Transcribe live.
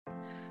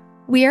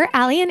We are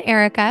Allie and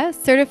Erica,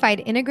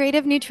 certified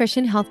integrative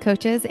nutrition health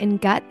coaches in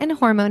gut and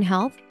hormone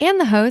health, and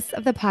the hosts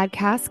of the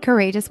podcast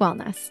Courageous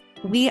Wellness.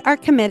 We are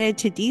committed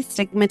to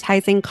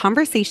destigmatizing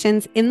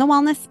conversations in the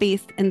wellness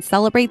space and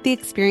celebrate the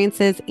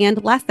experiences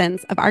and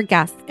lessons of our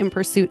guests in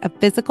pursuit of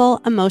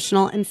physical,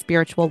 emotional, and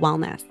spiritual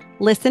wellness.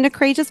 Listen to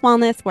Courageous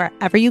Wellness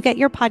wherever you get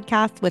your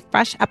podcasts with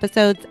fresh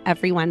episodes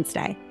every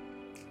Wednesday.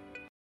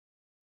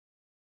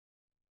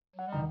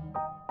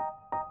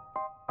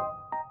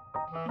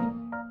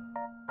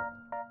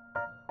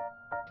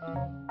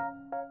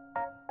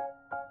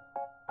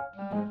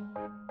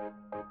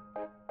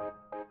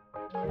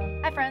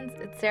 Hi friends,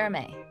 it's Sarah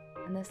May,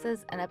 and this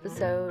is an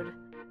episode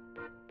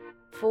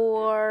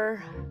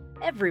for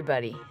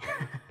everybody,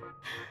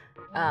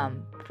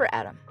 for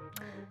Adam,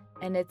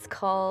 and it's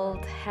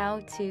called How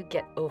to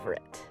Get Over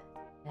It,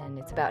 and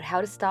it's about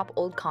how to stop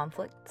old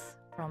conflicts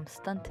from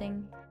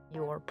stunting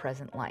your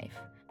present life.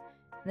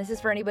 And this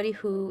is for anybody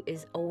who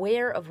is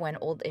aware of when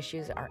old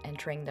issues are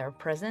entering their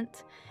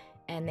present,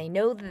 and they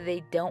know that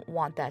they don't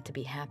want that to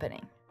be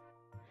happening.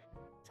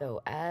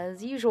 So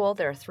as usual,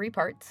 there are 3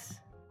 parts: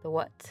 the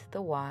what,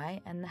 the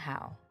why, and the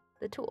how,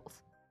 the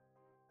tools.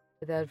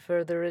 Without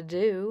further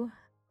ado,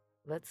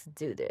 let's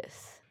do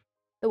this.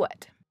 The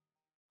what.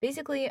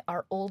 Basically,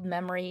 our old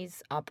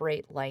memories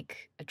operate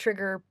like a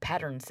trigger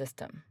pattern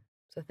system.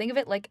 So think of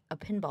it like a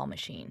pinball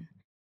machine.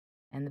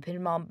 And the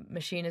pinball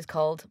machine is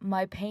called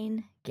My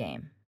Pain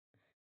Game.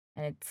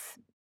 And it's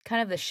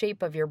kind of the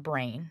shape of your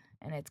brain.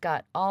 And it's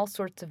got all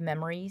sorts of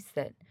memories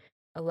that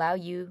allow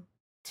you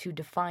to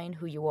define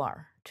who you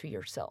are to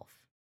yourself.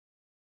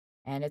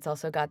 And it's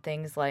also got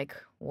things like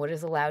what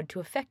is allowed to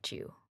affect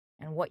you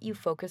and what you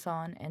focus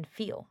on and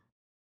feel.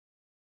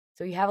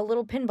 So you have a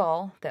little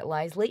pinball that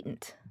lies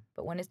latent,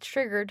 but when it's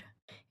triggered,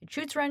 it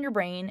shoots around your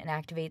brain and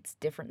activates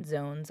different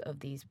zones of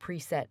these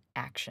preset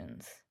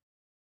actions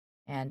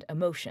and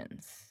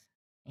emotions.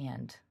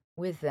 And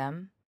with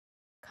them,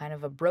 kind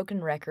of a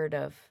broken record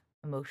of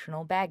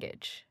emotional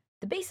baggage.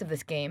 The base of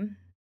this game,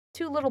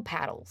 2 little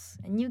paddles,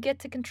 and you get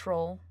to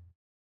control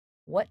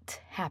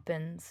what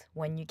happens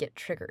when you get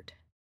triggered.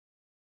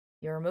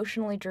 Your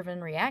emotionally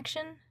driven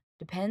reaction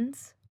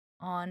depends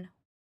on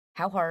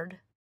how hard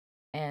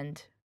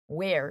and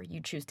where you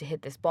choose to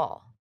hit this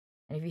ball.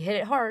 And if you hit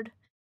it hard,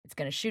 it's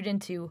going to shoot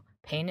into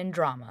pain and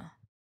drama.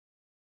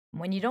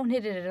 When you don't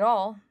hit it at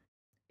all,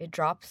 it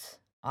drops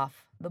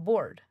off the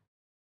board.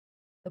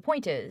 The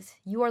point is,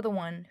 you are the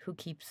one who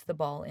keeps the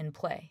ball in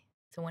play.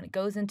 So when it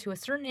goes into a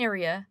certain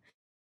area,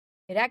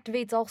 it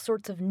activates all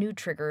sorts of new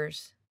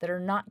triggers that are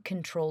not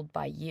controlled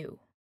by you.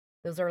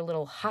 Those are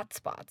little hot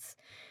spots.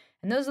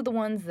 And those are the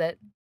ones that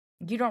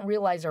you don't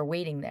realize are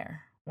waiting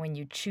there when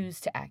you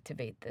choose to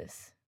activate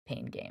this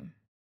pain game.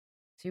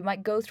 So you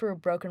might go through a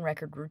broken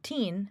record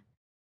routine,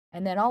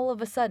 and then all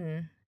of a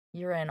sudden,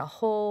 you're in a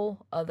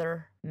whole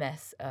other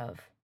mess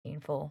of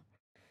painful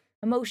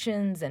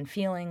emotions and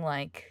feeling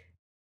like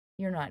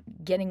you're not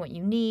getting what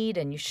you need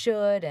and you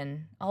should,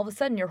 and all of a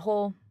sudden your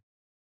whole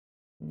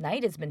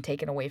night has been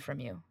taken away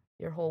from you.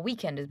 Your whole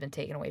weekend has been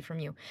taken away from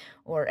you,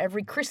 or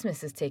every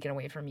Christmas is taken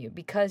away from you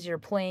because you're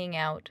playing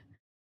out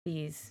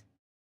these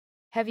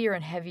heavier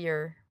and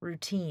heavier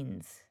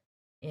routines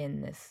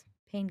in this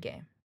pain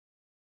game.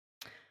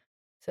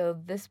 So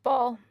this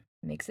ball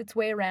makes its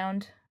way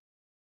around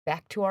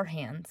back to our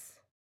hands.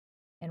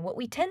 And what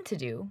we tend to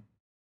do,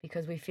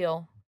 because we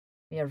feel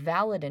we are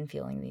valid in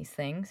feeling these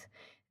things,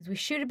 is we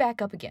shoot it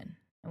back up again.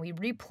 And we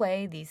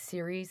replay these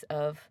series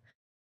of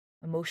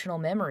emotional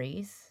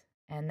memories,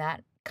 and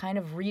that kind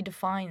of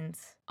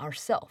redefines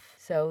ourself.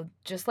 So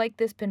just like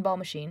this pinball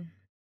machine,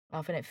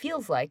 often it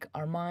feels like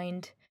our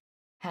mind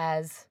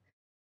has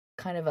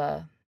kind of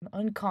an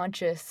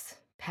unconscious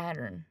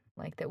pattern,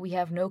 like that we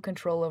have no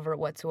control over it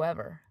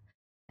whatsoever,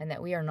 and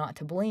that we are not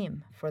to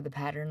blame for the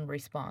pattern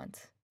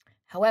response.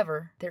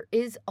 However, there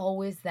is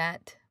always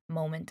that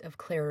moment of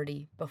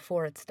clarity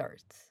before it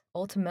starts.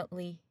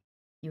 Ultimately,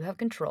 you have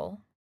control,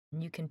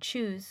 and you can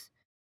choose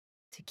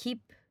to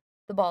keep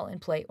the ball in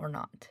play or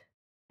not.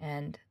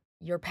 And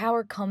your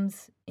power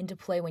comes into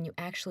play when you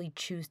actually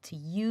choose to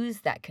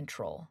use that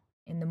control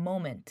in the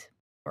moment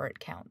where it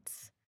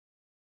counts.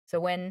 So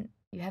when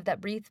you have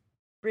that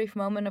brief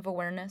moment of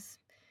awareness,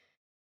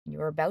 and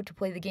you're about to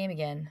play the game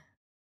again,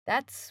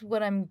 that's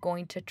what I'm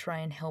going to try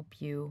and help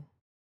you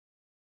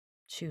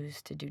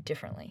choose to do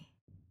differently.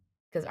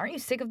 Because aren't you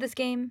sick of this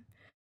game?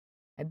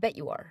 I bet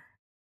you are.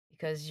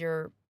 Because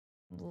you're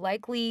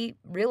likely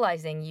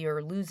realizing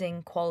you're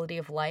losing quality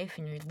of life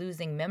and you're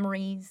losing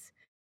memories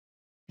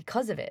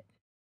because of it.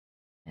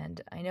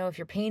 And I know if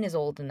your pain is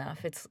old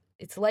enough,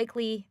 it's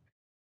likely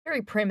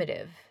very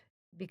primitive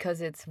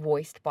because it's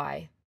voiced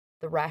by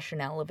the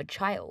rationale of a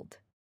child.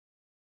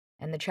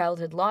 And the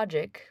childhood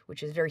logic,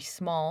 which is very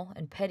small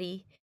and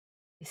petty,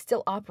 is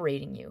still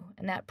operating you.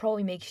 And that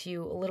probably makes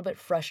you a little bit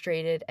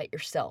frustrated at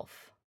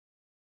yourself.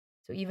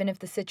 So even if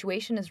the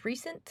situation is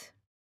recent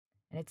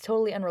and it's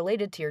totally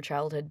unrelated to your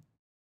childhood,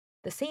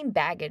 the same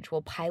baggage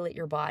will pilot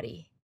your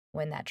body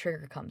when that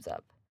trigger comes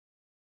up.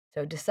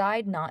 So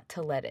decide not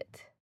to let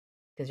it.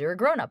 because you're a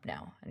grown-up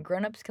now, and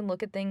grown-ups can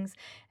look at things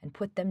and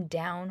put them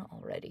down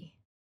already.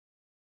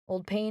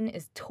 Old pain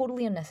is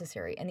totally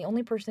unnecessary, and the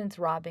only person it's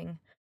robbing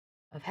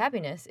of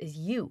happiness is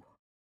you.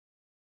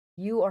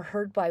 You are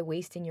hurt by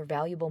wasting your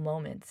valuable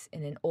moments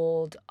in an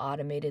old,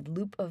 automated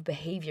loop of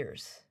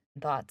behaviors,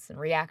 thoughts, and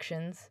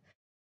reactions,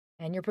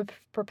 and you're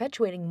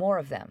perpetuating more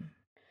of them.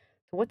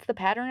 So what's the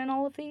pattern in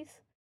all of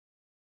these?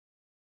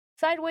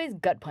 Sideways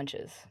gut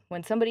punches.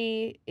 When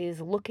somebody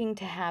is looking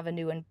to have a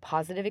new and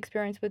positive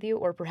experience with you,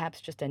 or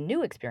perhaps just a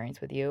new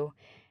experience with you,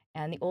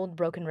 and the old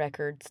broken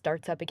record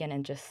starts up again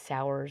and just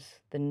sours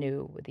the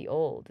new with the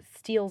old, it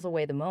steals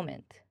away the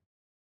moment.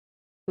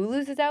 Who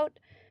loses out?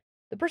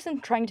 The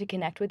person trying to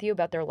connect with you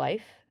about their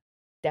life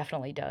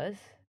definitely does,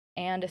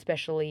 and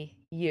especially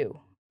you.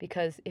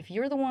 Because if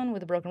you're the one with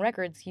the broken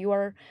records, you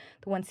are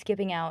the one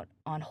skipping out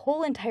on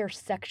whole entire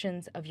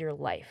sections of your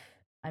life.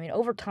 I mean,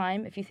 over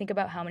time, if you think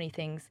about how many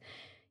things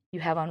you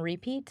have on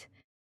repeat,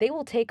 they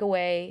will take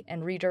away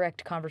and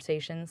redirect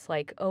conversations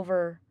like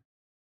over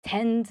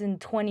 10s and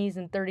 20s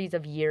and 30s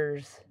of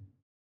years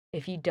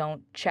if you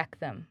don't check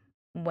them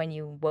when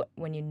you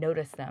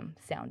notice them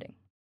sounding.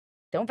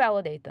 Don't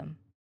validate them.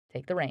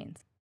 Take the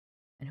reins.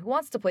 And who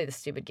wants to play this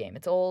stupid game?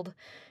 It's old,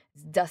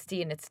 it's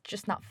dusty, and it's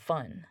just not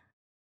fun.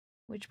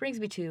 Which brings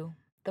me to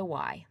the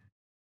why.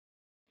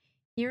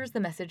 Here's the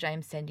message I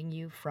am sending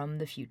you from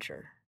the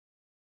future.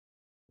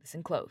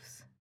 Listen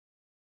close.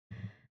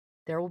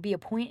 There will be a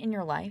point in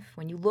your life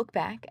when you look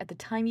back at the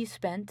time you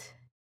spent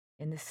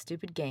in this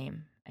stupid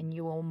game, and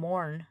you will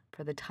mourn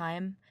for the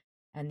time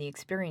and the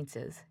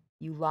experiences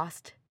you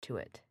lost to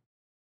it.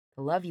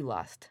 The love you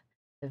lost,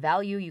 the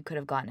value you could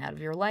have gotten out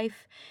of your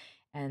life,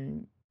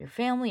 and your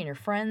family and your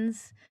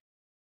friends,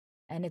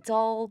 and it's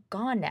all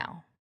gone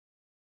now.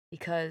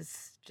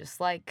 Because just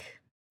like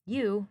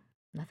you,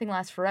 nothing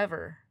lasts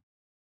forever.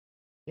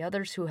 The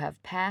others who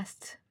have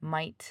passed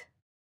might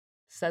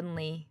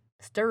suddenly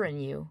stir in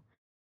you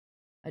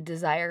a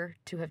desire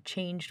to have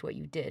changed what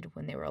you did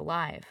when they were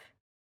alive.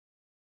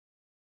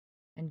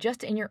 And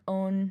just in your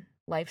own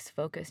life's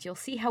focus, you'll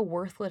see how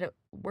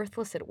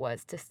worthless it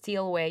was to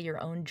steal away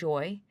your own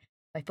joy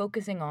by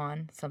focusing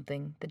on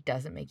something that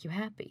doesn't make you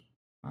happy,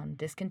 on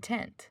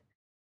discontent.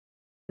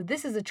 So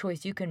this is a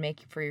choice you can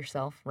make for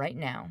yourself right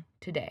now,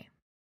 today.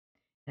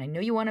 And I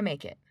know you want to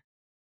make it.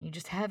 You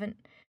just haven't,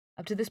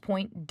 up to this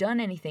point, done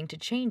anything to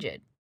change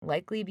it.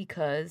 Likely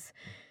because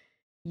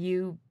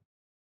you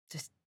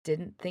just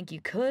didn't think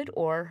you could,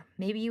 or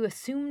maybe you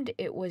assumed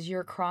it was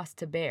your cross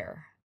to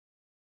bear.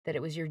 That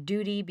it was your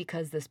duty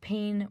because this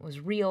pain was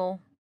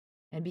real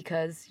and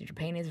because your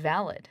pain is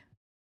valid.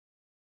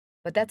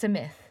 But that's a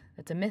myth.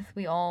 That's a myth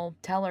we all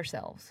tell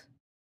ourselves.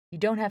 You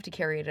don't have to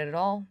carry it at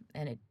all,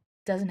 and it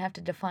doesn't have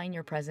to define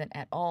your present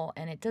at all,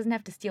 and it doesn't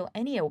have to steal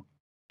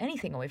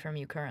anything away from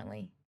you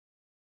currently.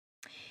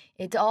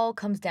 It all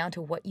comes down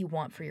to what you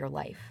want for your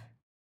life.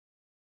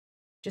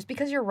 Just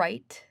because you're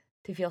right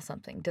to feel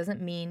something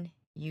doesn't mean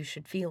you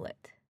should feel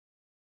it.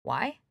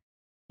 Why?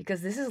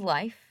 Because this is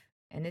life,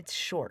 and it's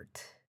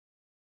short.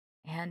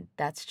 And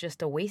that's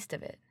just a waste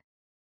of it.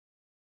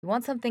 You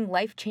want something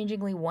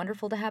life-changingly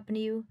wonderful to happen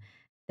to you?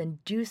 Then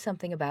do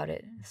something about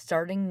it,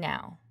 starting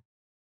now.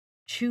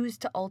 Choose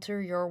to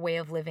alter your way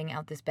of living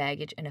out this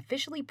baggage and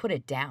officially put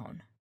it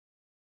down.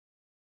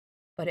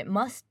 But it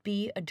must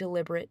be a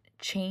deliberate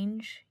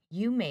change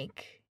you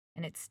make,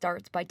 and it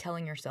starts by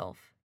telling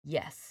yourself,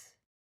 yes,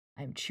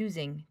 I'm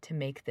choosing to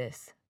make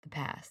this the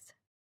past.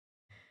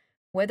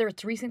 Whether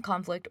it's recent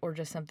conflict or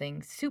just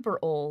something super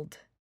old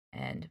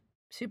and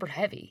super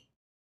heavy,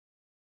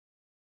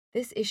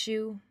 this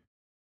issue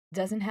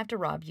doesn't have to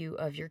rob you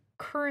of your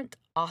current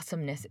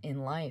awesomeness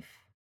in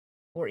life,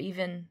 or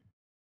even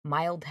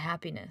mild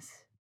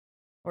happiness,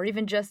 or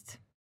even just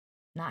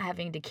not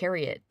having to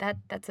carry it.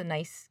 That's a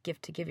nice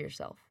gift to give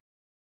yourself.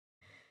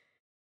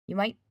 You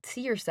might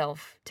see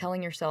yourself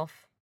telling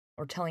yourself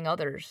or telling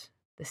others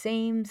the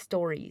same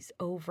stories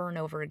over and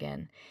over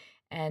again,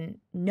 and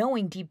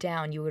knowing deep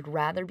down you would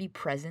rather be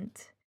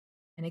present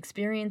and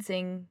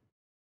experiencing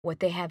what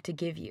they have to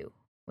give you,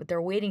 what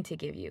they're waiting to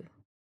give you,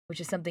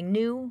 which is something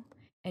new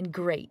and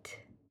great.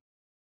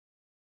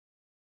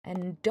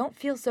 And don't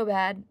feel so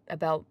bad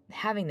about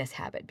having this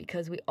habit,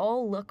 because we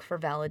all look for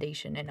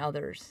validation in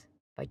others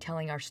by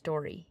telling our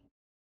story.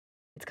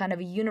 It's kind of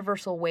a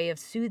universal way of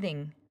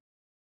soothing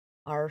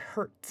our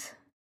hurts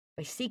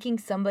by seeking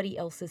somebody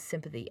else's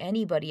sympathy,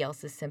 anybody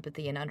else's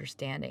sympathy and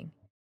understanding,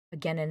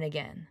 again and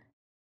again.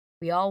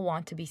 We all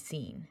want to be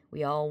seen.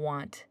 We all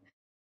want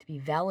to be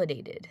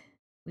validated.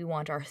 We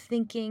want our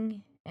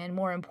thinking, and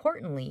more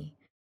importantly,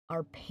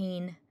 our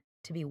pain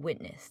to be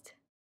witnessed.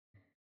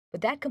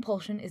 But that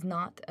compulsion is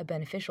not a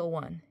beneficial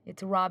one.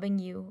 It's robbing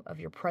you of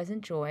your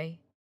present joy,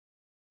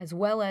 as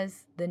well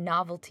as the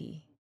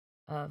novelty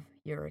of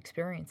your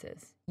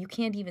experiences. You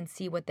can't even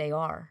see what they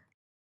are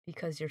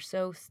because you're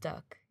so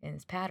stuck in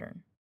this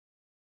pattern.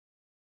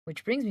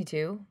 Which brings me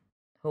to,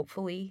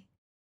 hopefully,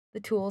 the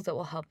tools that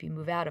will help you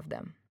move out of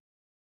them.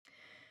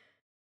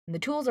 And the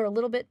tools are a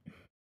little bit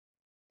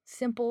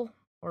simple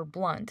or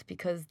blunt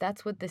because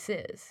that's what this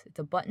is. It's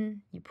a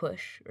button you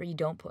push or you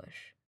don't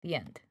push. The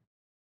end.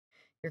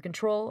 Your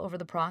control over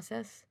the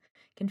process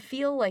can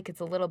feel like it's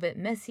a little bit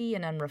messy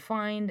and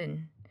unrefined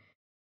and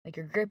like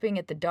you're gripping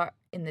at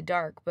in the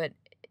dark, but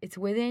it's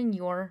within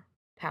your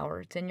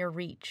power. It's in your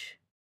reach.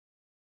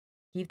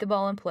 Keep the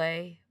ball in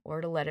play or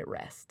to let it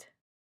rest.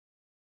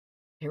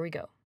 Here we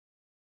go.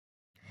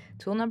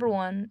 Tool number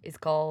 1 is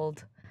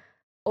called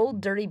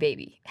Old Dirty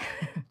Baby,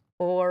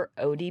 or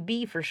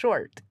ODB for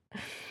short.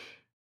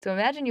 So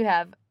imagine you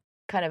have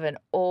kind of an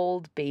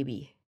old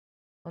baby,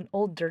 an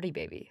old dirty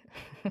baby,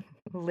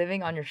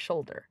 living on your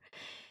shoulder.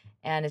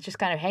 And it's just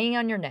kind of hanging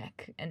on your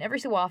neck. And every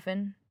so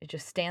often, it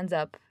just stands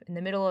up in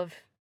the middle of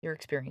your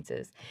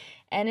experiences.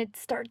 And it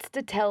starts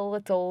to tell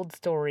its old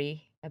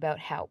story about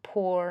how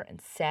poor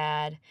and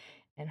sad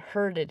and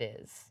hurt it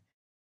is.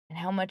 And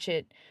how much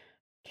it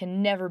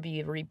can never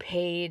be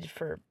repaid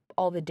for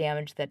all the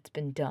damage that's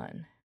been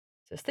done.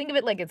 So think of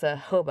it like it's a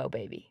hobo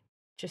baby.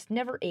 Just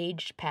never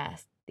aged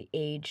past the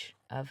age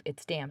of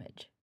its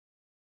damage.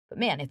 But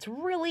man, it's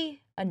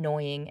really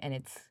annoying and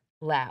it's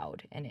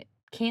loud and it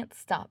can't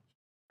stop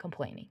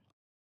complaining.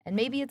 And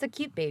maybe it's a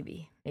cute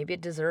baby. Maybe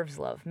it deserves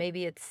love.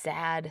 Maybe it's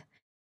sad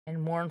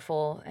and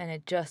mournful and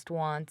it just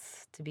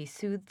wants to be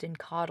soothed and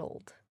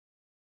coddled.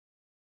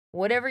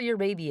 Whatever your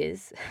baby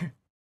is,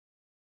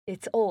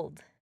 it's old.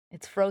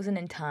 It's frozen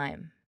in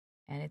time.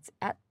 And it's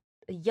at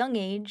a young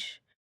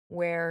age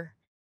where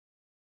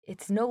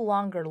it's no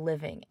longer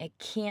living. It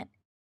can't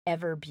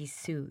ever be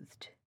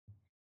soothed.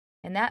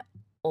 And that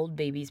old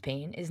baby's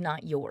pain is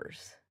not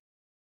yours.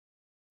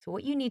 So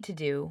what you need to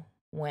do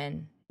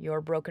when your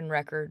broken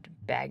record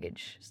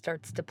baggage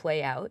starts to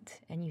play out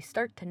and you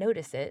start to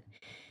notice it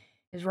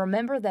is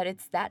remember that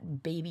it's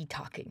that baby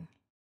talking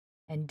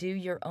and do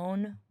your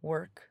own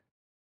work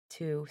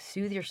to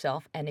soothe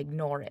yourself and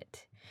ignore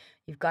it.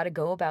 You've got to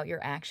go about your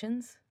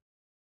actions,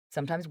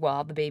 sometimes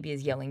while the baby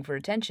is yelling for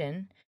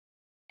attention,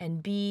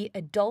 and be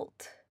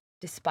adult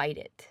despite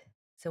it.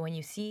 So when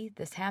you see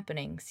this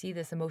happening, see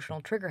this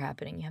emotional trigger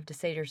happening, you have to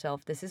say to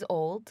yourself, this is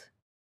old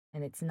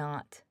and it's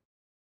not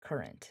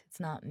current. It's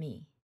not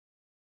me.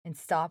 And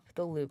stop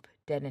the loop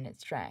dead in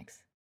its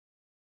tracks.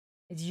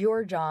 It's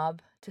your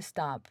job to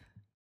stop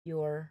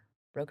your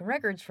broken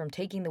records from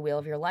taking the wheel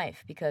of your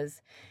life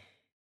because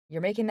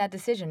you're making that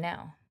decision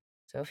now.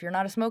 So if you're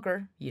not a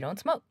smoker, you don't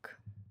smoke.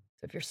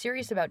 So if you're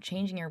serious about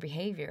changing your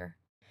behavior,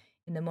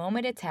 in the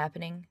moment it's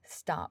happening,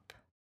 stop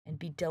and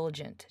be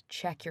diligent.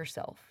 Check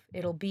yourself.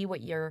 It'll be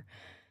what your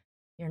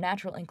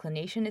natural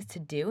inclination is to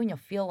do, and you'll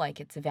feel like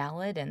it's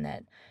valid and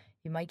that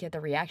you might get the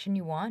reaction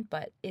you want,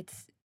 but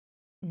it's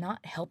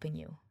not helping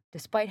you.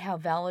 Despite how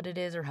valid it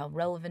is or how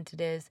relevant it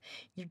is,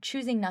 you're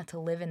choosing not to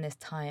live in this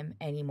time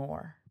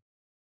anymore.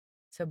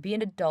 So be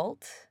an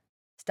adult,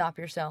 stop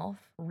yourself,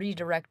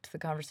 redirect the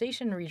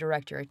conversation,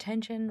 redirect your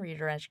attention,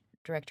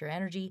 redirect your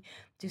energy,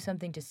 do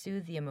something to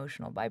soothe the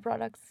emotional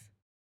byproducts,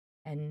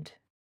 and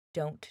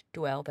don't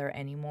dwell there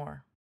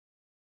anymore.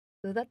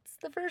 So that's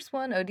the first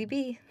one,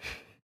 ODB.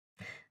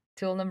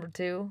 Tool number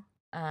 2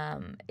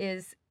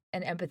 is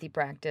an empathy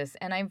practice.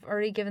 And I've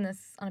already given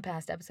this on a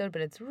past episode,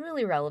 but it's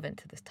really relevant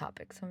to this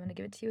topic. So I'm going to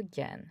give it to you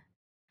again.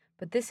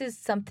 But this is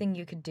something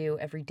you could do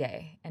every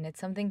day. And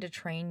it's something to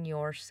train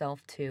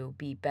yourself to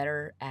be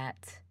better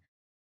at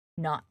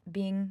not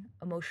being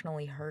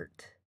emotionally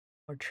hurt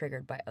or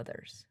triggered by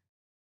others.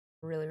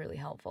 Really, really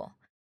helpful.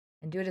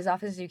 And do it as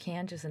often as you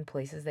can, just in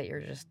places that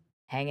you're just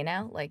hanging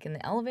out, like in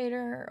the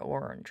elevator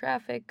or in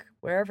traffic,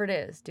 wherever it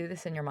is. Do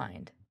this in your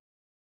mind.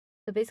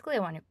 So basically, I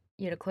want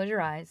you to close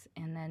your eyes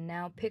and then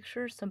now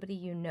picture somebody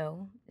you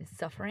know is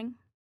suffering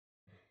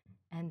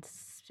and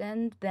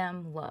send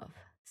them love,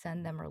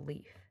 send them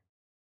relief.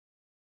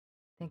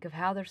 Think of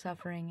how they're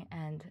suffering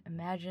and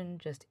imagine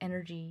just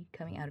energy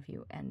coming out of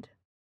you and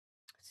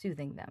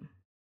soothing them.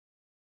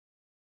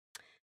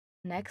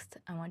 Next,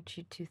 I want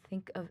you to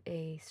think of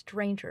a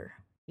stranger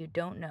you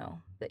don't know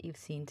that you've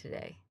seen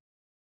today.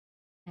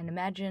 And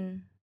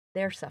imagine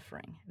their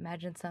suffering.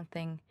 Imagine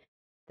something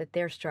that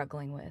they're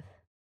struggling with.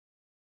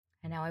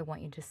 And now I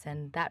want you to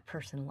send that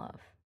person love.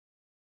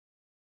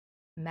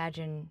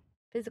 Imagine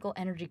physical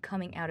energy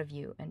coming out of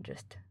you and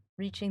just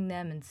reaching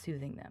them and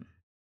soothing them.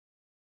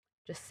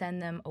 Just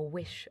send them a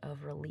wish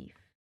of relief.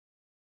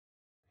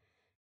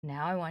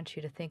 Now I want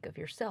you to think of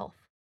yourself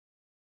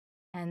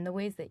and the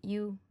ways that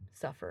you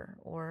suffer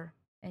or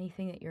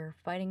anything that you're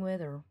fighting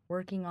with or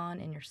working on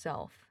in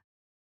yourself,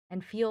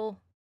 and feel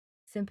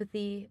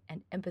sympathy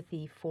and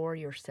empathy for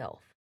yourself.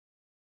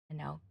 And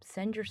now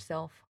send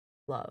yourself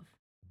love.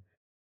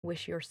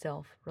 Wish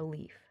yourself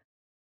relief.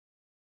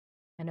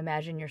 And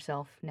imagine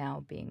yourself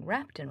now being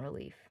wrapped in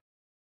relief.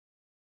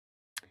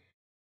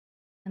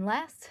 And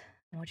last,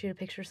 I want you to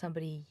picture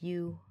somebody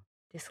you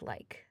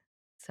dislike,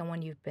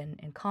 someone you've been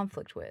in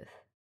conflict with,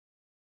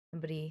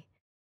 somebody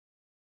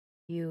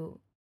you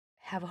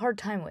have a hard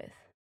time with.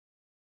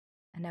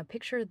 And now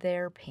picture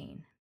their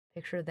pain.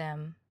 Picture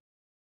them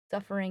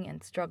suffering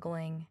and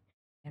struggling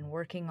and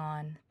working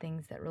on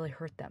things that really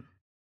hurt them.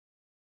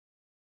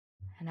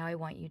 And now I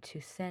want you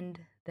to send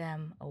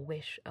them a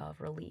wish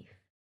of relief.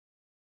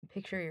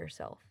 Picture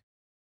yourself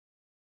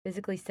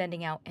physically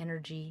sending out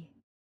energy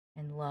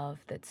and love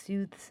that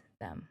soothes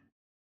them.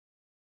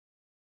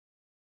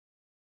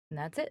 And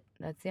that's it.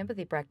 That's the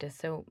empathy practice.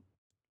 So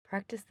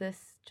practice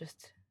this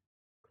just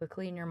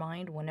quickly in your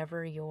mind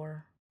whenever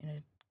you're in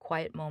a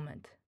quiet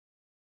moment.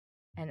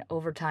 And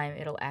over time,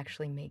 it'll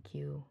actually make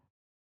you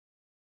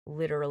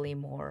literally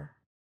more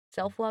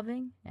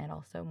self-loving and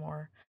also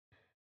more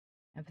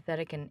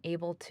empathetic and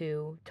able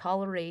to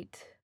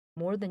tolerate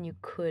more than you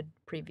could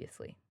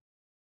previously.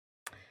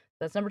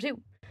 That's number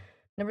 2.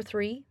 Number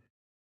 3,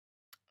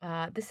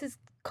 this is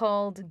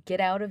called Get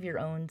Out of Your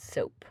Own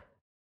Soap.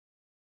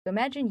 So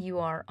imagine you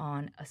are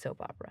on a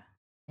soap opera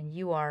and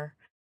you are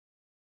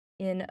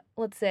in,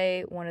 let's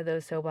say, one of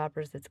those soap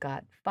operas that's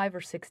got 5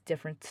 or 6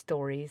 different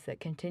stories that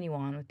continue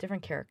on with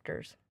different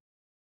characters.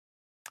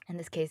 In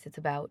this case, it's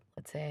about,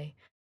 let's say,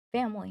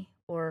 family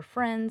or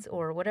friends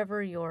or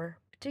whatever your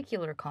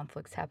particular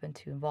conflicts happen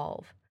to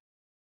involve.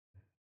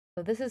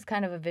 So this is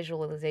kind of a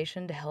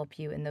visualization to help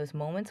you in those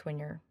moments when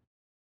you're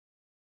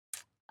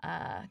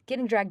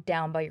getting dragged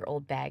down by your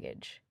old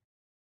baggage.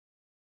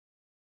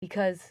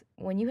 Because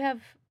when you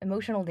have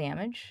emotional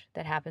damage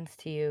that happens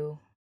to you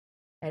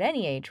at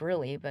any age,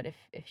 really, but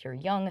if you're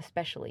young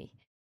especially,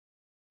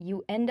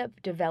 you end up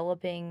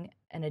developing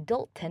an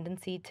adult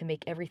tendency to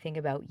make everything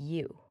about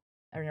you,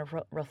 or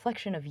a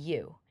reflection of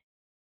you.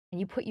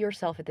 And you put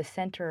yourself at the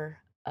center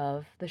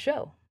of the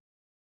show.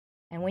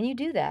 And when you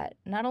do that,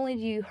 not only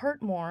do you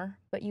hurt more,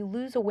 but you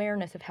lose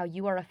awareness of how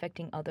you are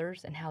affecting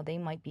others and how they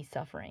might be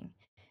suffering.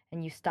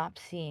 And you stop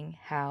seeing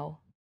how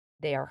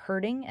they are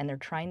hurting and they're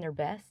trying their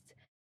best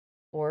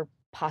or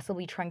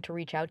possibly trying to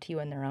reach out to you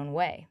in their own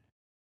way.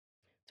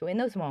 So in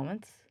those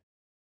moments,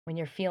 when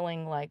you're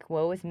feeling like,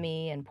 woe is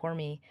me and poor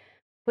me,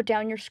 put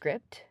down your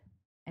script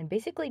and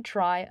basically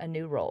try a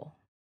new role.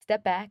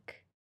 Step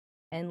back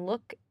and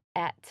look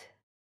at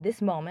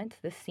this moment,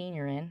 this scene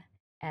you're in,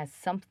 as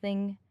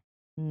something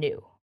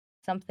new,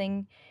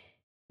 something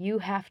you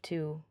have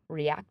to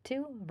react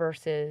to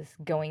versus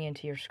going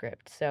into your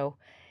script. So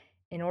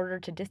in order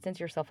to distance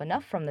yourself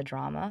enough from the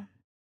drama,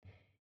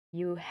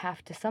 you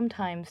have to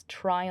sometimes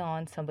try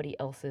on somebody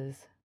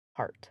else's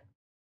part.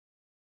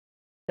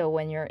 So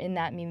when you're in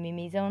that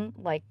me zone,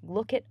 like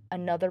look at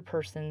another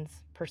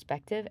person's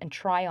perspective and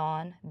try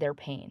on their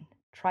pain.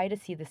 Try to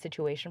see the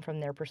situation from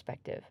their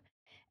perspective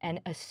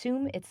and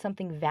assume it's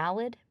something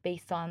valid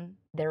based on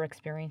their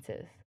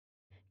experiences.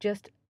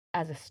 Just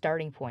as a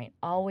starting point,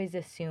 always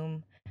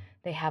assume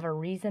they have a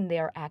reason they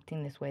are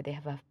acting this way. They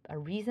have a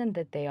reason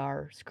that they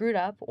are screwed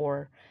up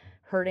or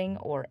hurting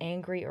or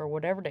angry or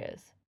whatever it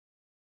is.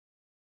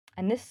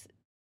 And this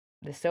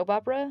soap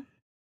opera,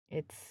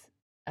 it's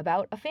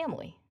about a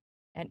family,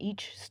 and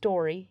each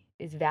story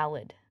is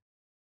valid.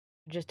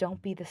 Just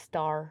don't be the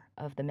star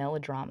of the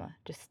melodrama.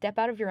 Just step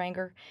out of your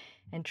anger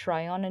and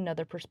try on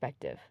another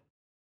perspective.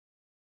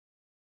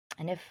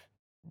 And if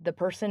the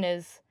person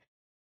is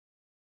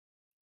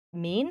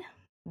mean,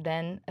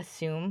 then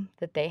assume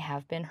that they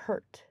have been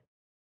hurt.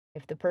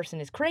 If the person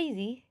is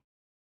crazy,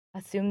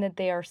 assume that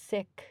they are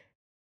sick.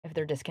 If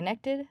they're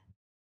disconnected,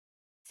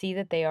 see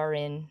that they are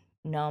in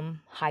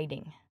numb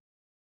hiding.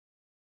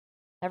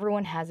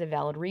 Everyone has a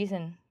valid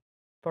reason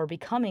for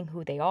becoming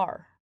who they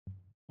are.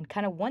 And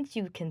kind of once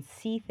you can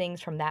see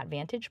things from that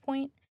vantage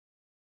point,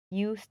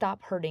 you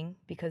stop hurting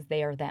because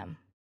they are them.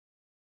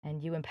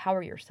 And you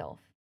empower yourself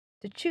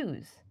to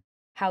choose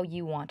how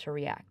you want to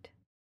react.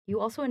 You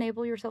also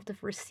enable yourself to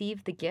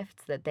receive the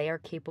gifts that they are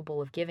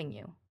capable of giving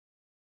you.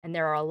 And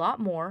there are a lot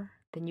more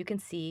than you can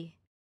see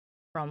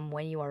from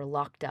when you are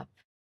locked up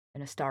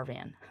in a star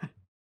van.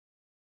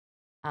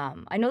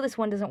 I know this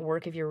one doesn't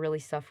work if you're really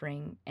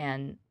suffering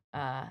and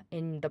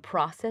in the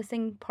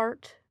processing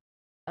part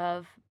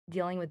of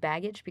dealing with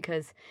baggage,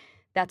 because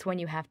that's when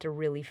you have to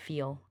really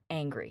feel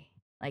angry.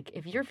 Like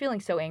if you're feeling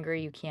so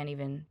angry you can't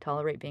even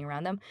tolerate being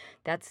around them,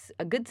 that's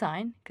a good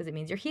sign because it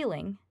means you're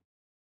healing,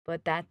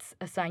 but that's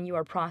a sign you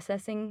are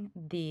processing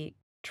the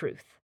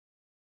truth.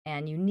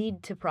 And you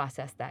need to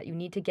process that. You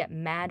need to get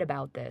mad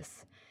about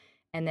this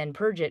and then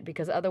purge it,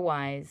 because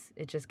otherwise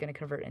it's just going to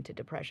convert into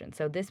depression.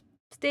 So this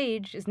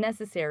stage is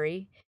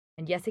necessary,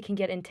 and yes, it can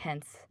get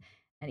intense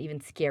and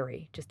even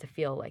scary just to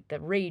feel like the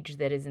rage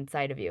that is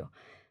inside of you.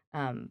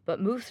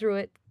 But move through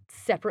it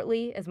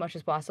separately as much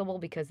as possible,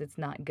 because it's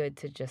not good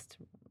to just,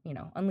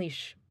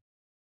 unleash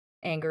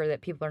anger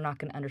that people are not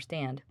going to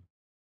understand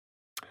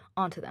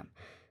onto them.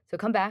 So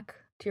come back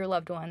to your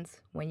loved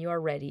ones when you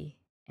are ready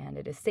and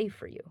it is safe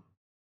for you.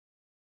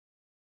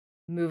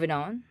 Moving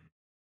on.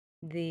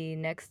 The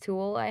next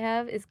tool I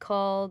have is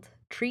called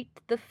Treat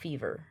the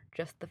Fever.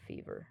 Just the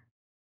fever.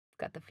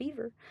 Got the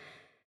fever.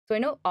 So I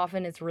know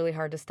often it's really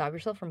hard to stop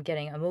yourself from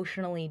getting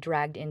emotionally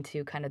dragged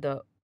into kind of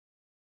the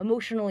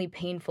emotionally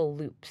painful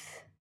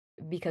loops,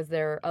 because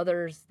there are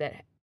others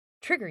that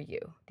trigger you.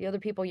 The other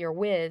people you're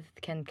with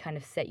can kind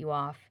of set you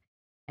off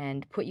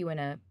and put you in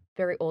a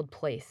very old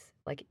place.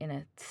 Like in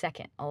a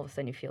second, all of a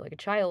sudden you feel like a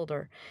child,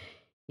 or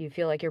you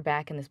feel like you're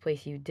back in this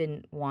place you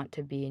didn't want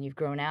to be and you've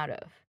grown out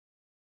of.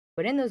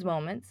 But in those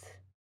moments,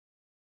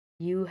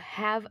 you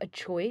have a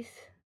choice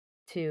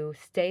to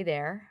stay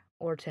there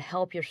or to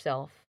help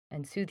yourself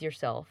and soothe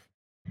yourself.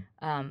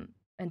 And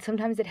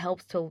sometimes it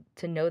helps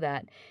to know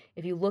that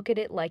if you look at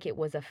it like it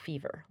was a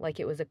fever, like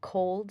it was a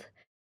cold,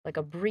 like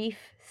a brief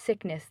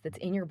sickness that's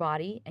in your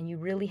body, and you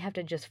really have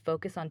to just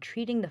focus on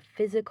treating the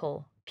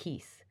physical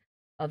piece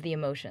of the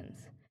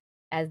emotions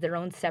as their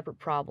own separate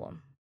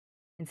problem.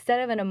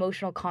 Instead of an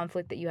emotional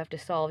conflict that you have to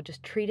solve,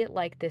 just treat it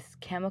like this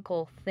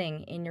chemical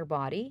thing in your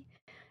body,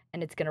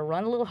 and it's going to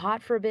run a little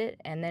hot for a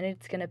bit, and then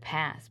it's going to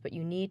pass. But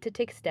you need to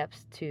take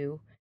steps to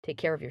take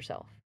care of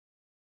yourself.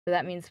 So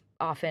that means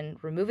often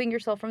removing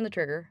yourself from the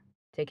trigger,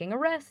 taking a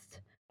rest,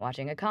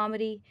 watching a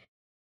comedy,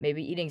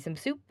 maybe eating some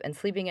soup and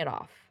sleeping it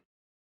off.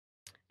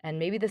 And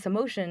maybe this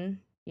emotion,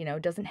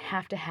 doesn't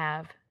have to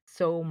have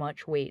so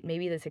much weight.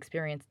 Maybe this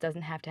experience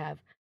doesn't have to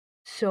have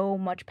so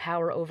much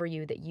power over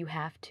you that you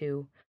have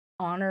to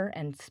honor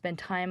and spend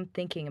time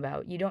thinking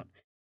about. You don't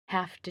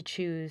have to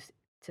choose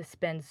to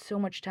spend so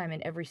much time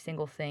in every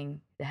single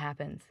thing that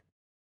happens.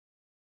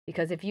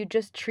 Because if you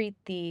just treat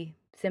the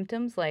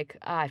symptoms like,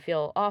 I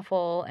feel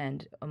awful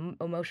and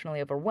emotionally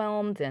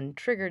overwhelmed and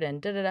triggered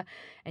and da-da-da,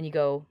 and you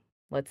go,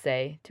 let's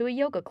say, to a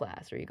yoga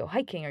class, or you go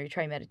hiking, or you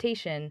try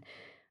meditation,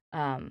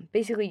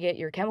 basically get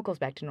your chemicals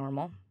back to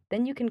normal,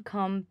 then you can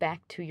come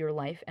back to your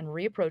life and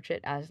reapproach it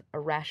as a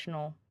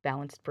rational,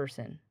 balanced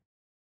person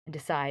and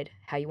decide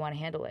how you want to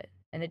handle it.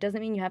 And it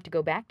doesn't mean you have to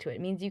go back to it.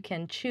 It means you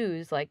can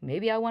choose, like,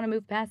 maybe I want to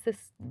move past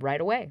this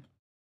right away.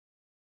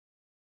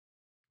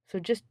 So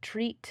just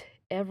treat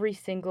every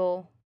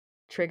single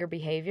trigger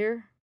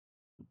behavior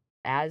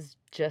as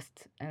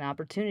just an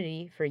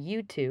opportunity for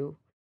you to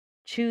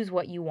choose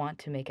what you want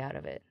to make out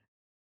of it.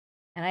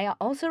 And I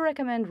also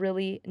recommend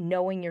really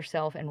knowing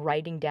yourself and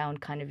writing down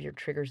kind of your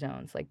trigger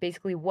zones, like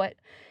basically what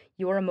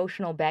your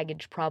emotional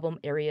baggage problem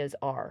areas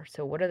are.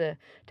 So what are the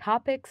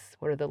topics?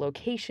 What are the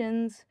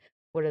locations?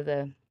 What are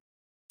the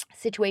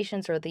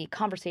situations or the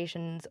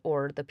conversations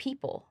or the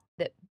people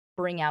that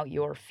bring out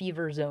your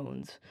fever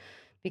zones?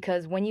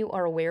 Because when you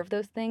are aware of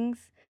those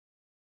things,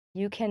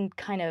 you can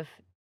kind of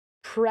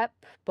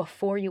prep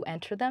before you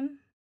enter them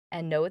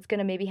and know it's going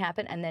to maybe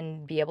happen, and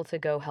then be able to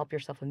go help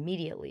yourself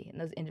immediately in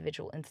those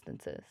individual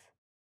instances.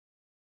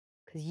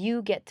 Because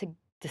you get to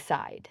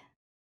decide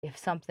if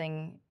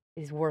something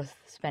is worth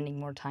spending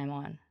more time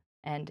on.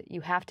 And you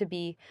have to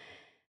be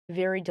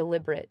very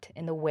deliberate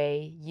in the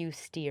way you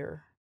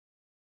steer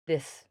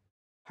this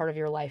part of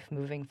your life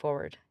moving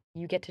forward.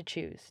 You get to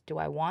choose. Do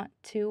I want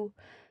to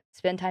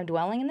spend time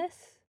dwelling in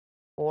this,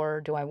 or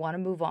do I want to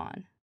move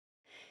on?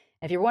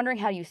 If you're wondering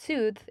how you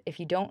soothe, if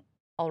you don't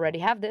already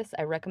have this,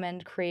 I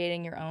recommend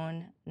creating your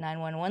own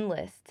 911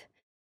 list.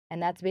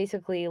 And that's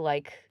basically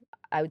like,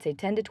 I would say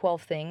 10 to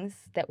 12 things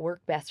that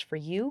work best for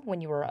you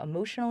when you are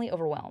emotionally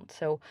overwhelmed.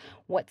 So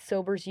what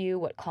sobers you,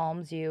 what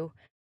calms you.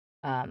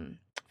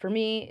 For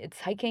me, it's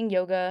hiking,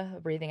 yoga,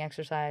 breathing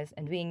exercise,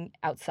 and being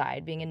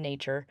outside, being in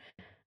nature.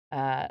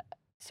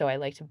 So I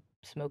like to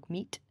smoke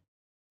meat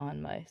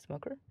on my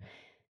smoker.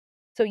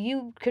 So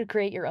you could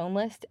create your own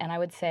list, and I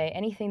would say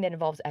anything that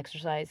involves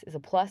exercise is a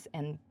plus,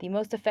 and the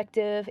most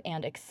effective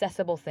and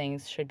accessible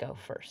things should go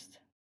first.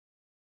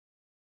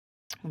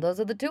 Well,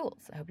 those are the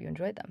tools. I hope you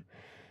enjoyed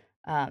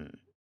them.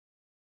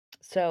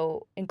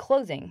 So in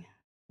closing,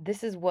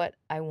 this is what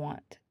I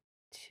want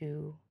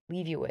to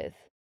leave you with.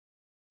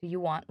 Do you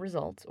want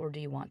results, or do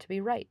you want to be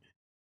right?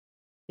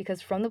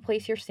 Because from the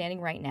place you're standing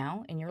right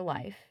now in your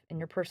life, in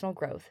your personal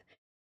growth,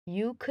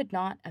 you could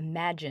not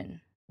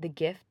imagine the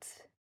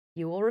gifts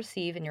you will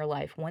receive in your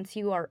life once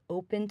you are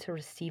open to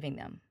receiving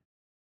them.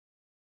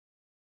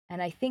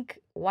 And I think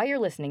why you're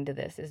listening to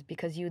this is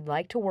because you'd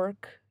like to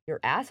work your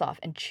ass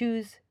off and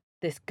choose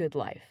this good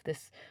life,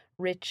 this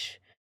rich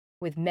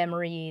with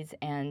memories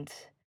and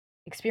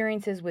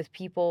experiences with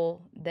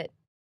people that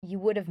you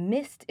would have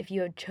missed if you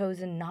had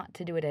chosen not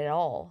to do it at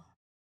all,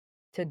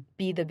 to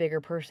be the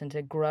bigger person,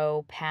 to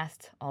grow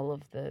past all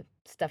of the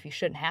stuff you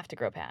shouldn't have to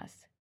grow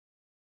past.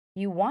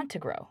 You want to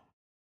grow,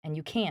 and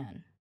you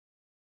can.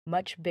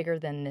 Much bigger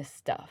than this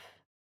stuff.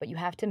 But you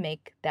have to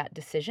make that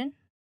decision,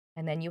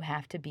 and then you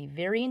have to be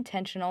very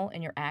intentional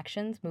in your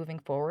actions moving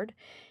forward,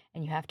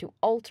 and you have to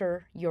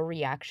alter your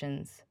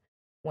reactions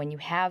when you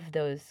have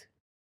those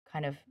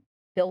kind of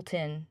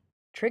built-in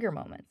trigger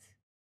moments.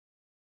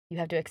 You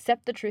have to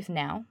accept the truth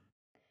now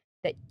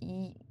that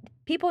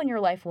people in your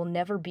life will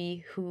never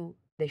be who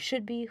they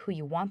should be, who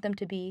you want them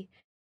to be,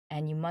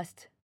 and you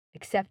must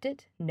accept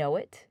it, know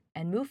it,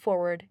 and move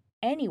forward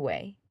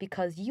anyway,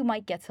 because you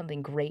might get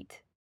something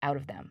great out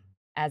of them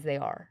as they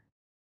are.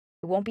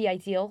 It won't be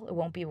ideal, it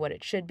won't be what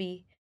it should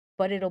be,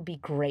 but it'll be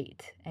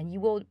great. And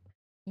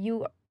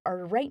you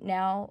are right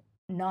now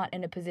not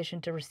in a position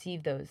to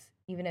receive those.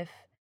 Even if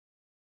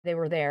they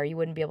were there, you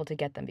wouldn't be able to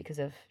get them because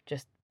of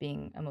just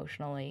being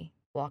emotionally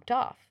blocked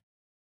off.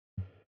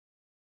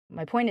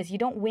 My point is, you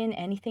don't win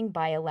anything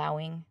by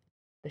allowing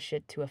the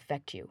shit to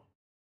affect you.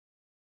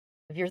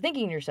 If you're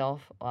thinking to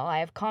yourself, well, I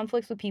have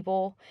conflicts with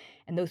people,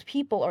 and those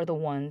people are the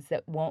ones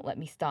that won't let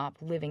me stop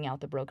living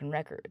out the broken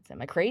records.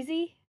 Am I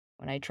crazy?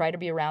 When I try to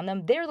be around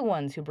them, they're the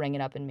ones who bring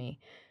it up in me.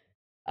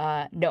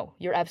 No,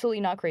 you're absolutely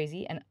not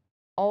crazy. And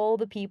all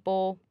the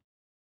people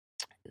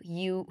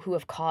who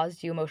have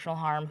caused you emotional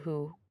harm,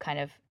 who kind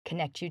of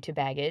connect you to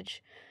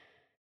baggage,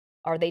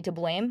 are they to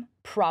blame?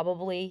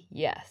 Probably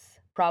yes.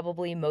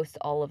 Probably most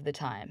all of the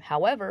time.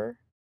 However,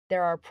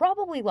 there are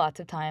probably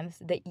lots of times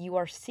that you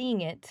are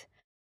seeing it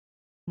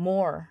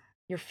more,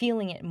 you're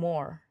feeling it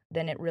more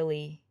than it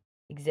really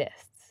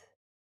exists.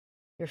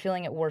 You're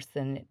feeling it worse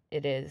than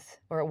it is,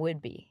 or it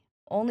would be,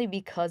 only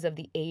because of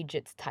the age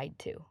it's tied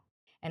to.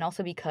 And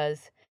also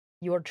because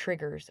your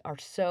triggers are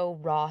so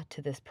raw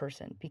to this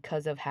person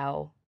because of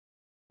how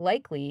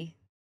likely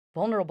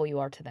vulnerable you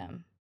are to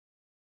them,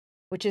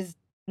 which is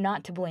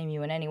not to blame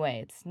you in any way.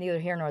 It's neither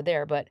here nor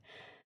there. But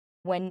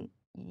when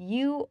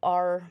you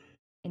are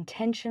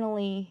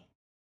intentionally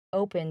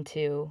open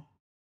to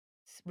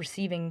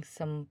receiving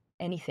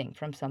anything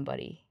from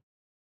somebody,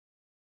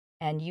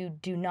 and you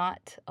do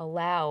not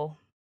allow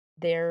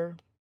their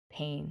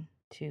pain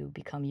to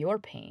become your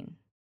pain,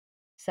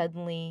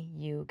 suddenly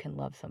you can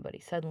love somebody.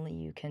 Suddenly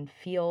you can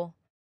feel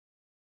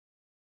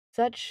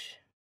such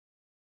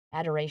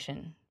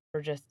adoration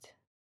for just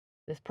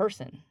this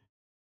person,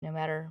 no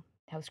matter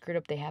how screwed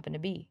up they happen to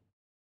be.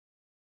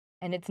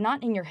 And it's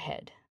not in your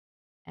head.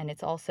 And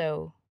it's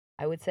also,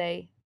 I would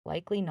say,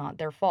 likely not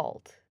their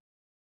fault.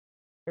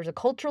 There's a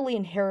culturally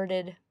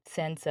inherited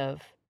sense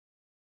of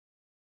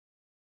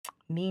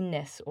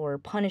meanness or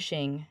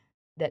punishing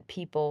that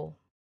people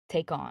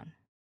take on.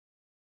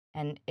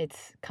 And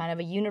it's kind of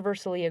a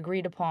universally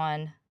agreed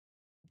upon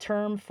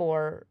term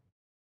for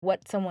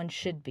what someone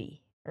should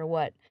be, or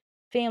what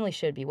family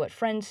should be, what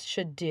friends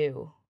should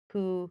do,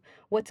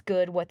 what's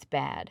good, what's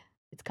bad.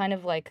 It's kind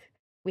of like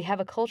we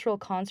have a cultural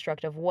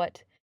construct of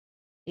what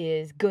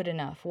is good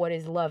enough, what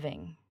is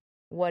loving,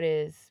 what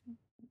is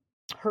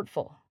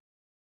hurtful.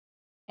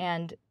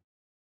 And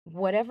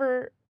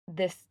whatever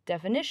this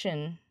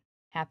definition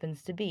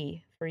happens to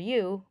be for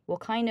you will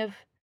kind of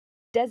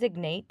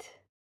designate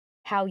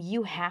how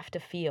you have to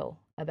feel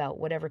about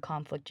whatever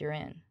conflict you're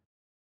in.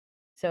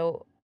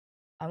 So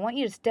I want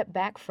you to step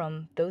back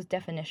from those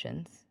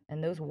definitions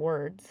and those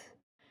words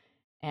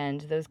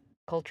and those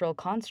cultural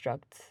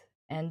constructs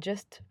and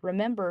just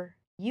remember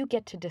you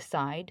get to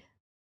decide.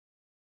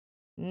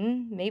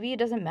 Maybe it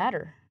doesn't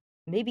matter.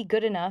 Maybe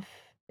good enough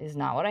is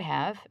not what I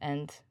have,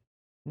 and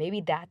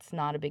maybe that's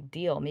not a big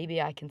deal.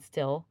 Maybe I can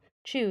still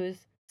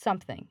choose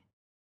something.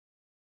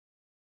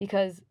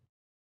 Because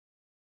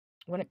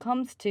when it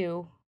comes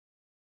to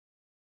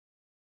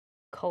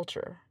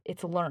culture,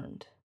 it's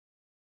learned.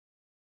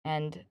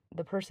 And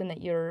the person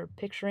that you're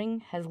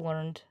picturing has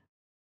learned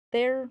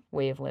their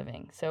way of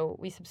living. So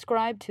we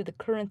subscribe to the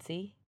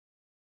currency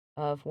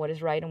of what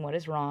is right and what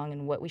is wrong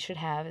and what we should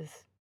have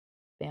as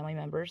family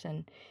members.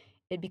 And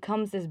it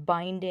becomes this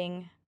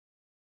binding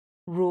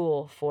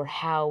rule for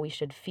how we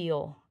should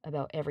feel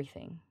about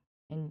everything.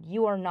 And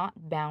you are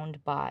not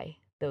bound by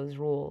those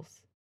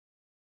rules.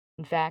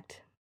 In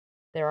fact,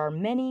 there are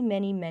many,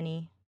 many,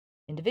 many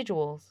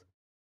individuals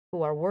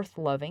who are worth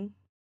loving,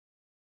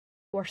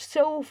 who are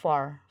so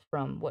far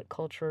from what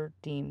culture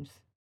deems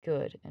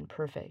good and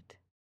perfect.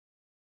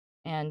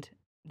 And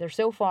they're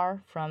so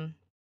far from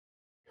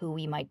who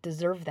we might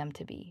deserve them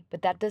to be.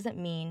 But that doesn't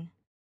mean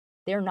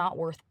they're not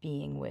worth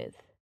being with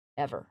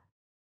ever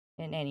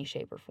in any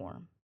shape or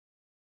form.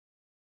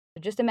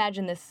 So just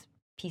imagine this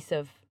piece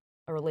of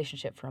a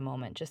relationship for a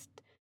moment, just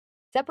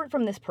separate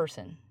from this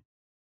person.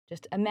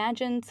 Just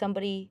imagine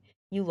somebody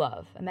you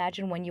love.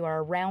 Imagine when you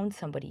are around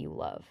somebody you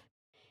love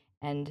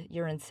and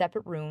you're in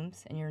separate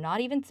rooms and you're not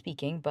even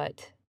speaking,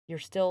 but you're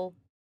still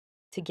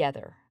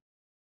together.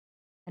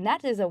 And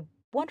that is a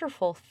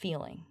wonderful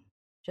feeling,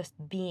 just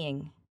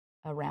being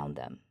around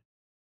them.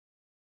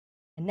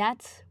 And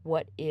that's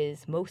what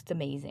is most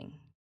amazing,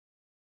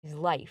 is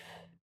life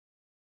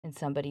in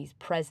somebody's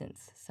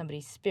presence,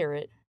 somebody's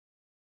spirit.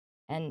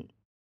 And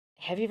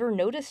have you ever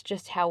noticed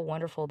just how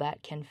wonderful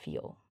that can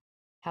feel?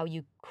 How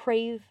you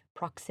crave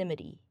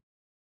proximity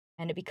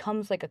and it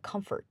becomes like a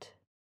comfort.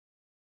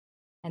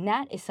 And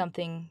that is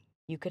something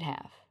you could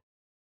have.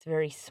 It's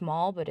very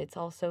small, but it's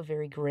also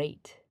very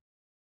great.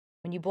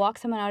 When you block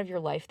someone out of your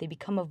life, they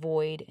become a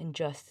void in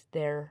just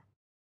their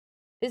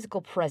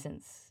physical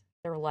presence,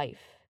 their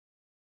life.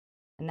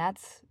 And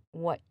that's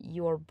what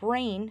your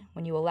brain,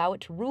 when you allow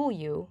it to rule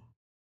you,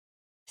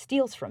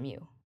 steals from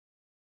you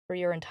for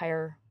your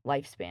entire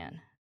lifespan.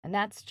 And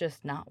that's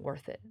just not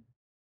worth it.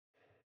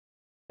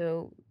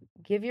 So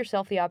give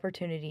yourself the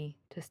opportunity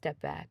to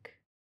step back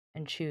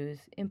and choose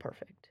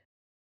imperfect.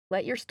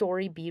 Let your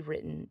story be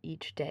written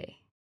each day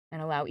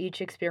and allow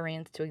each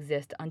experience to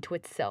exist unto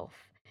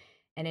itself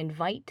and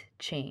invite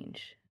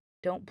change.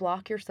 Don't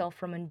block yourself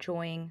from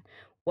enjoying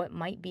what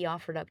might be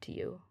offered up to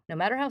you, no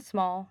matter how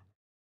small.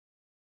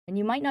 And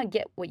you might not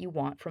get what you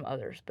want from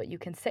others, but you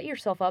can set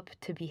yourself up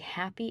to be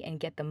happy and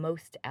get the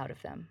most out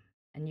of them.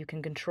 And you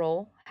can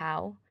control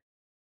how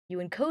you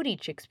encode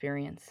each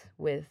experience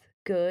with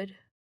good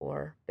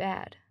or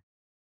bad.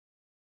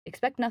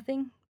 Expect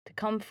nothing to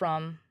come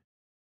from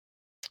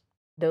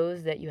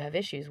those that you have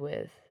issues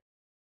with,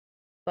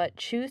 but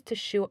choose to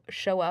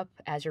show up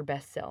as your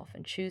best self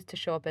and choose to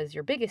show up as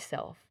your biggest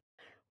self,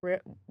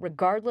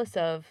 regardless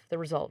of the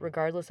result,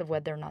 regardless of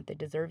whether or not they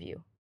deserve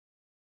you.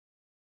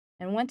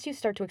 And once you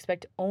start to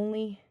expect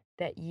only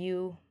that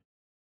you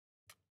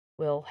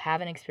will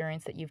have an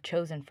experience that you've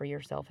chosen for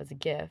yourself as a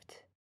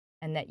gift,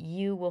 and that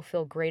you will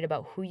feel great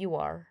about who you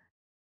are,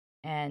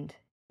 and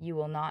you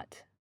will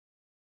not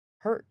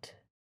hurt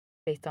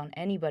based on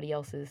anybody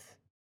else's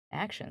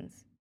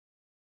actions,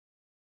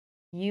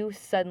 you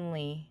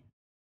suddenly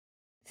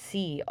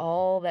see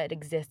all that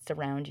exists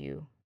around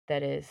you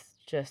that is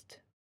just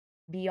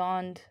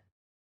beyond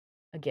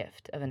a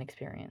gift of an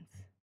experience.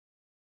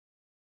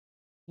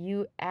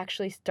 You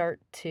actually start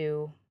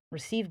to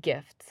receive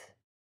gifts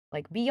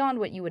like beyond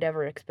what you would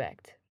ever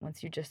expect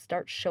once you just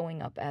start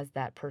showing up as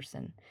that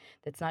person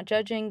that's not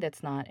judging,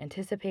 that's not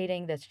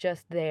anticipating, that's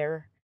just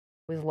there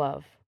with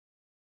love.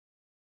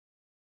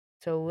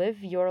 So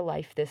live your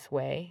life this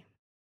way,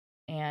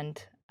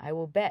 and I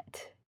will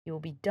bet you will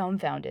be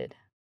dumbfounded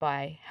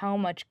by how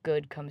much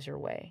good comes your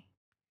way.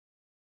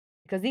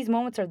 Because these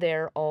moments are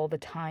there all the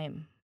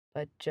time,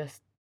 but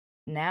just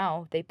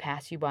now they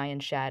pass you by in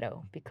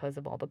shadow because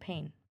of all the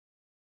pain.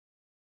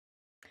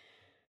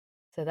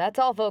 So that's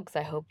all, folks.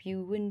 I hope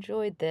you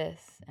enjoyed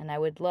this, and I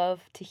would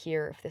love to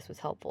hear if this was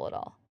helpful at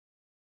all.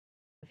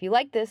 If you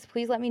like this,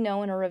 please let me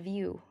know in a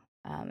review.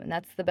 And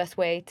that's the best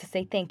way to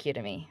say thank you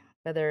to me,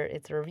 whether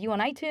it's a review on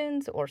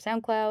iTunes or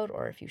SoundCloud,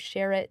 or if you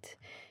share it.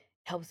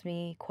 It helps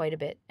me quite a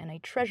bit, and I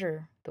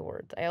treasure the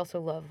words. I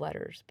also love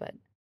letters, but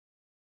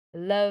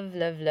love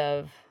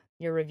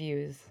your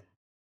reviews.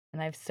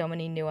 And I have so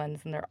many new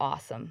ones, and they're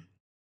awesome.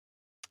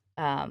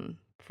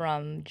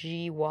 From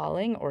G.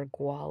 Walling or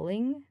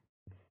Gwalling.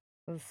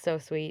 It was so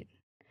sweet.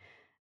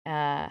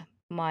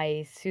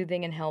 My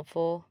soothing and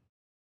helpful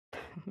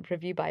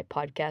review by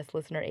podcast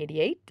listener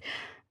 88.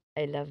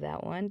 I love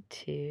that one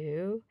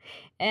too.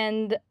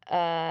 And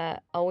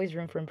Always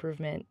Room for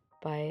Improvement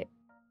by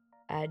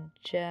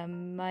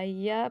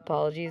Ajamaya.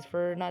 Apologies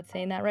for not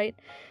saying that right.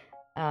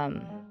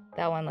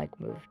 That one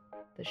moved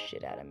the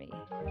shit out of me.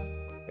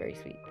 Very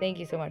sweet. Thank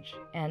you so much.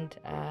 And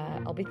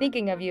I'll be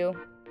thinking of you.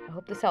 I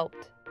hope this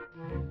helped.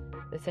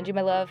 I send you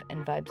my love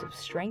and vibes of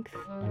strength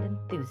and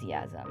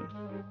enthusiasm.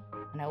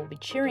 And I will be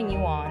cheering you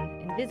on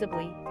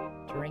invisibly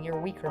during your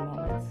weaker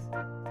moments.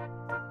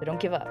 But don't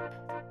give up.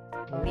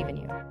 I believe in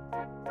you.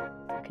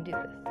 You can do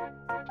this.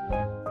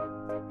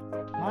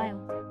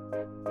 Smile.